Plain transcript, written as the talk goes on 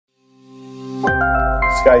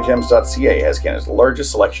Skyjems.ca has Canada's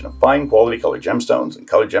largest selection of fine quality colored gemstones and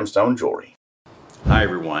colored gemstone jewelry. Hi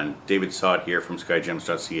everyone, David Sod here from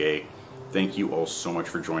Skyjems.ca. Thank you all so much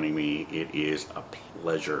for joining me. It is a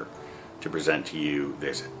pleasure to present to you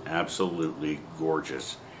this absolutely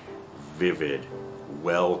gorgeous, vivid,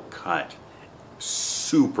 well cut,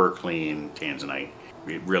 super clean Tanzanite.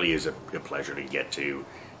 It really is a pleasure to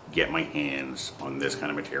get my hands on this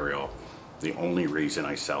kind of material. The only reason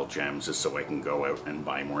I sell gems is so I can go out and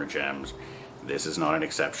buy more gems. This is not an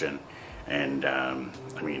exception, and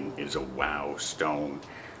I mean, it is a wow stone.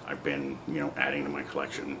 I've been, adding to my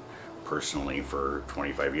collection personally for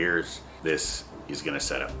 25 years. This is going to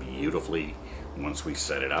set up beautifully. Once we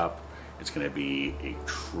set it up, it's going to be a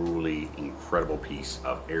truly incredible piece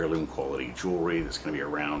of heirloom quality jewelry that's going to be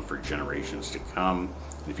around for generations to come.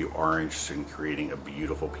 If you are interested in creating a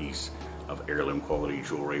beautiful piece of heirloom quality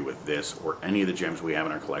jewelry with this or any of the gems we have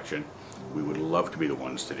in our collection, we would love to be the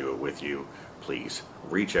ones to do it with you. Please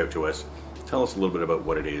reach out to us, tell us a little bit about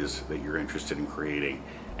what it is that you're interested in creating,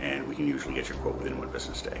 and we can usually get your quote within one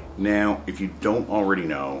business day. Now, if you don't already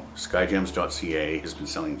know, Skyjems.ca has been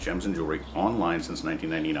selling gems and jewelry online since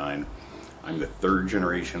 1999. I'm the third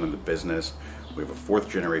generation of the business. We have a fourth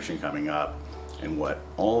generation coming up, and what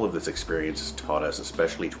all of this experience has taught us,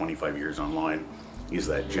 especially 25 years online, is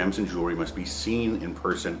that gems and jewelry must be seen in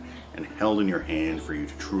person and held in your hand for you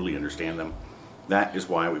to truly understand them. That is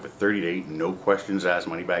why we have a 30-day, no questions asked,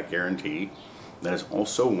 money-back guarantee. That is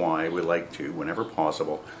also why we like to, whenever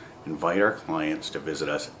possible, invite our clients to visit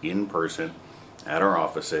us in person at our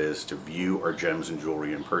offices to view our gems and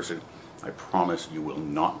jewelry in person. I promise you will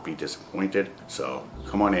not be disappointed. So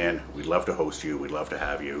come on in. We'd love to host you. We'd love to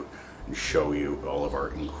have you and show you all of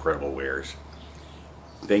our incredible wares.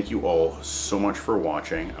 Thank you all so much for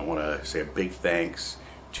watching. I want to say a big thanks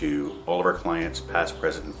to all of our clients, past,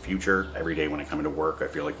 present, and future. Every day when I come into work, I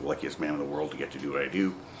feel like the luckiest man in the world to get to do what I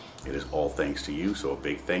do. It is all thanks to you, so a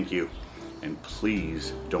big thank you. And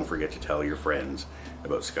please don't forget to tell your friends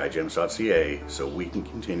about Skyjems.ca so we can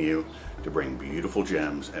continue to bring beautiful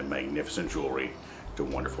gems and magnificent jewelry to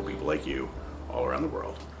wonderful people like you all around the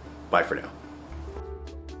world. Bye for now.